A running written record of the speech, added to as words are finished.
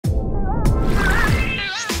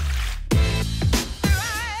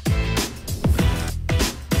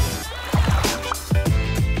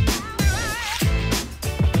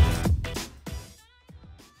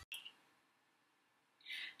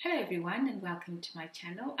everyone, and welcome to my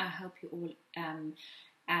channel. I hope you're all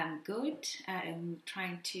good and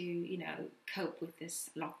trying to, cope with this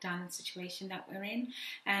lockdown situation that we're in,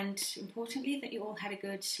 and importantly that you all had a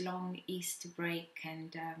good long Easter break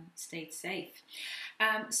and stayed safe.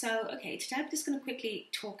 Okay, today I'm just going to quickly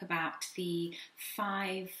talk about the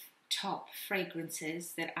 5 top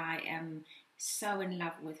fragrances that I am so in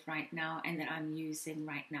love with right now and that I'm using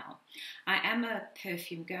right now. I am a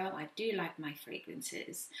perfume girl. I do like my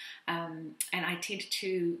fragrances, and I tend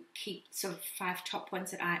to keep sort of 5 top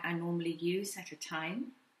ones that I normally use at a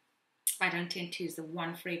time. I don't tend to use the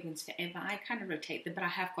one fragrance forever. I kind of rotate them, but I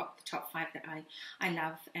have got the top 5 that I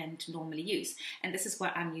love and normally use, and this is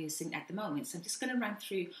what I'm using at the moment. So I'm just going to run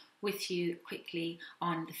through with you quickly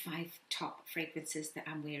on the 5 top fragrances that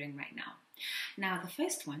I'm wearing right now. Now, the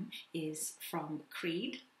first one is from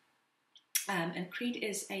Creed, and Creed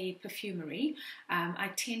is a perfumery. I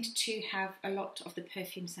tend to have a lot of the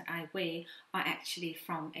perfumes that I wear are actually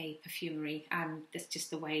from a perfumery. That's just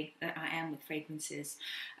the way that I am with fragrances.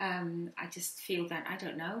 I just feel that, I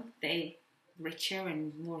don't know, they're richer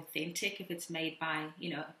and more authentic if it's made by,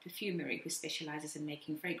 a perfumery who specializes in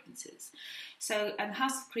making fragrances. So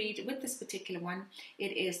House of Creed, with this particular one,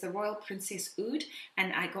 it is the Royal Princess Oud,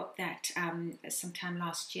 and I got that sometime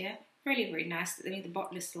last year. Really, very nice. I mean, the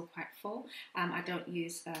bottle is still quite full. I don't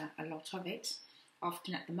use a lot of it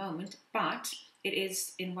often at the moment, but it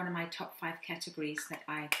is in one of my top 5 categories that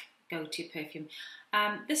I go to perfume.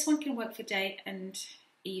 This one can work for day and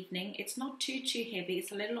evening. It's not too heavy.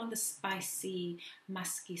 It's a little on the spicy,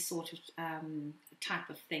 musky sort of type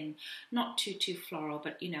of thing. Not too floral,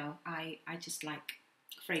 but I just like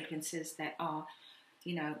fragrances that are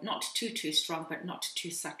not too strong, but not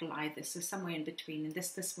too subtle either. So somewhere in between. And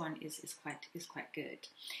this one is quite good.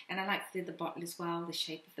 And I like the bottle as well. The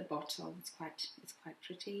shape of the bottle. It's quite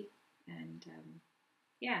pretty. And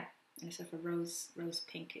yeah, and it's sort of a rose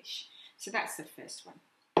pinkish. So that's the first one.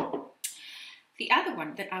 The other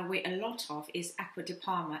one that I wear a lot of is Acqua di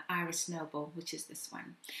Parma Iris Noble, which is this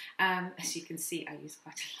one. As you can see, I use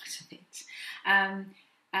quite a lot of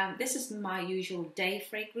it. This is my usual day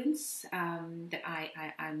fragrance that I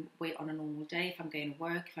wear on a normal day. If I'm going to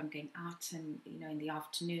work, if I'm going out and in the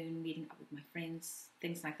afternoon, meeting up with my friends,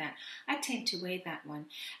 things like that, I tend to wear that one.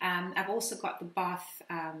 I've also got the bath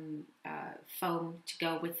foam to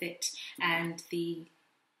go with it, and the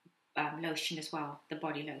lotion as well, the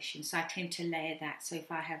body lotion. So I tend to layer that. So if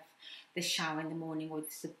I have the shower in the morning or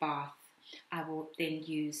it's a bath, I will then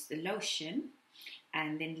use the lotion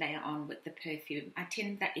and then layer on with the perfume. I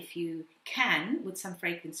tend that if you can, with some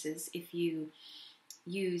fragrances, if you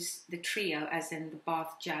use the trio, as in the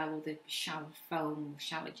bath gel or the shower foam or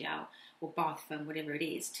shower gel or bath foam, whatever it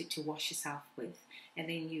is, to wash yourself with, and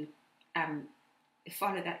then you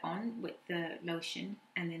follow that on with the lotion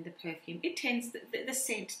and then the perfume, it tends, the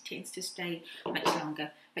scent tends to stay much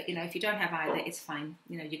longer. But if you don't have either, it's fine.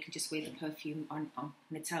 You can just wear the perfume on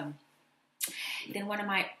its own. Then one of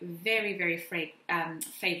my very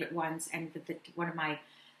favorite ones, and one of my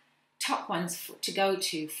top ones to go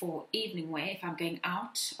to for evening wear, if I'm going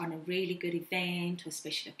out on a really good event or a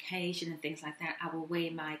special occasion and things like that, I will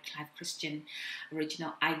wear my Clive Christian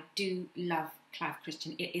original. I do love Clive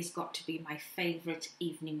Christian. It has got to be my favorite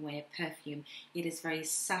evening wear perfume. It is very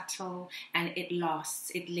subtle and it lasts,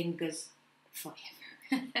 it lingers forever.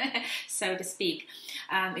 So to speak.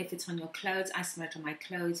 If it's on your clothes, I smell it on my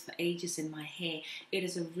clothes for ages, in my hair. It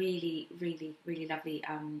is a really lovely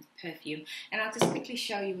perfume. And I'll just quickly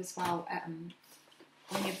show you as well,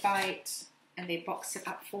 when you buy it and they box it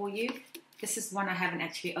up for you. This is one I haven't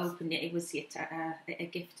actually opened yet. It was yet a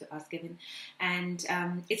gift that I was given. And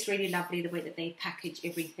it's really lovely the way that they package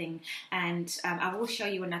everything. And I will show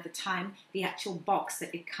you another time. The actual box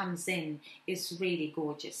that it comes in is really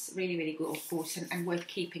gorgeous. Really gorgeous and worth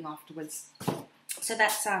keeping afterwards. So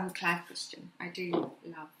that's Clive Christian. I do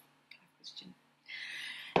love Clive Christian.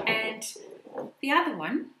 And the other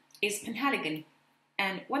one is Penhaligon.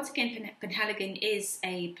 And once again, Penhaligon is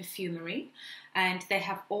a perfumery, and they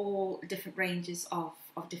have all different ranges of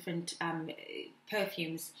different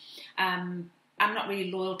perfumes. I'm not really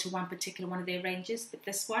loyal to one particular one of their ranges, but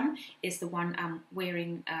this one is the one I'm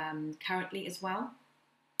wearing currently as well.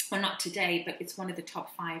 Well, not today, but it's one of the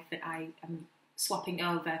top 5 that I am swapping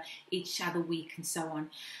over each other week and so on.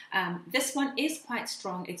 This one is quite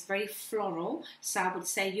strong. It's very floral, so I would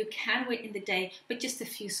say you can wear it in the day, but just a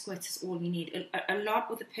few squirts is all you need. A lot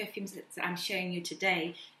of the perfumes that I'm showing you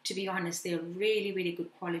today, to be honest, they're really good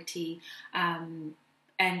quality,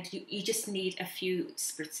 and you just need a few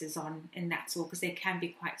spritzes on, and that's all, because they can be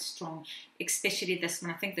quite strong, especially this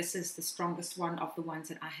one. I think this is the strongest one of the ones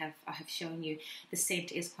that I have shown you. The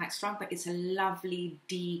scent is quite strong, but it's a lovely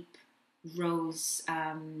deep rose,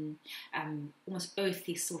 almost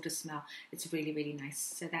earthy sort of smell. It's really, really nice.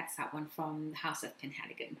 So that's that one from the House of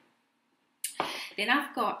Penhaligon. Then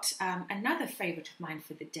I've got another favourite of mine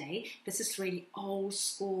for the day. This is really old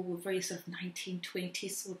school, very sort of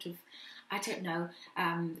 1920s sort of, I don't know,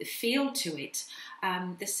 feel to it.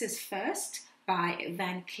 This is First by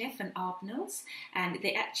Van Cleef and Arpels, and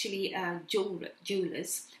they're actually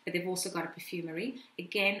jewelers, but they've also got a perfumery.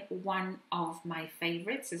 Again, one of my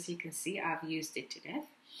favourites. As you can see, I've used it to death,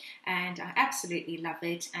 and I absolutely love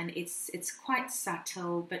it. And it's quite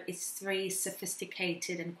subtle, but it's very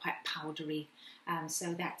sophisticated and quite powdery.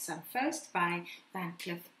 So that's First by Van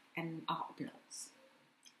Cleef and Arpels.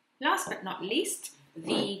 Last but not least,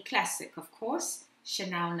 the classic, of course,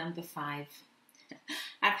 Chanel No. 5.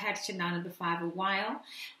 I've had Chanel No. 5 a while,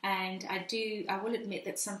 and I will admit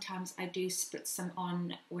that sometimes I do spritz some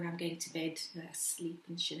on when I'm going to bed, sleep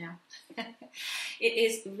in Chanel. It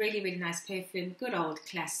is really, really nice perfume, good old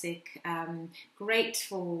classic, great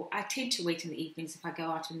for, I tend to wear it in the evenings if I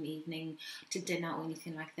go out in the evening to dinner or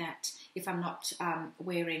anything like that. If I'm not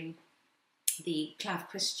wearing the Clive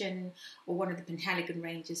Christian or one of the Penhaligon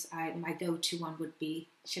ranges, my go-to one would be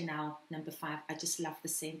Chanel No. 5. I just love the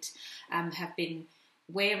scent. Have been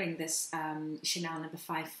wearing this Chanel No.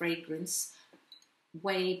 5 fragrance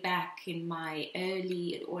way back in my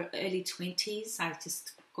early 20s. I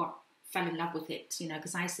just fell in love with it, you know,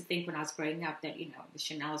 because I used to think when I was growing up that, you know, the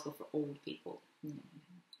Chanels were for old people.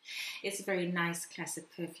 It's a very nice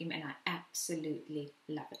classic perfume, and I absolutely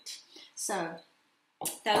love it. So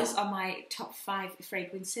those are my top 5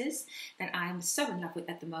 fragrances that I'm so in love with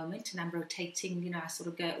at the moment, and I'm rotating, you know, I sort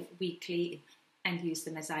of go weekly and use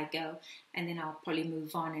them as I go, and then I'll probably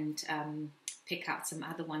move on and pick out some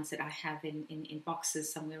other ones that I have in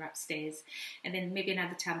boxes somewhere upstairs, and then maybe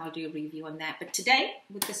another time I'll do a review on that. But today,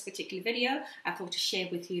 with this particular video, I thought to share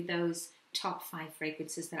with you those top 5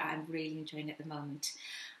 fragrances that I'm really enjoying at the moment.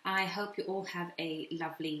 I hope you all have a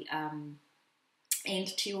lovely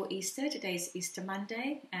end to your Easter. Today's Easter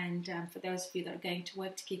Monday, and for those of you that are going to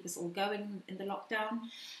work to keep us all going in the lockdown,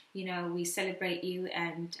 you know, we celebrate you,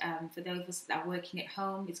 and for those of us that are working at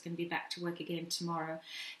home, it's going to be back to work again tomorrow.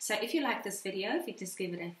 So if you like this video, if you just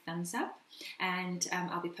give it a thumbs up, and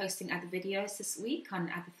I'll be posting other videos this week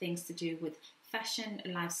on other things to do with fashion,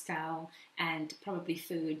 lifestyle, and probably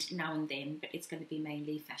food now and then, but it's going to be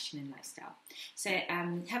mainly fashion and lifestyle. So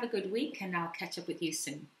have a good week, and I'll catch up with you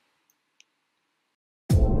soon.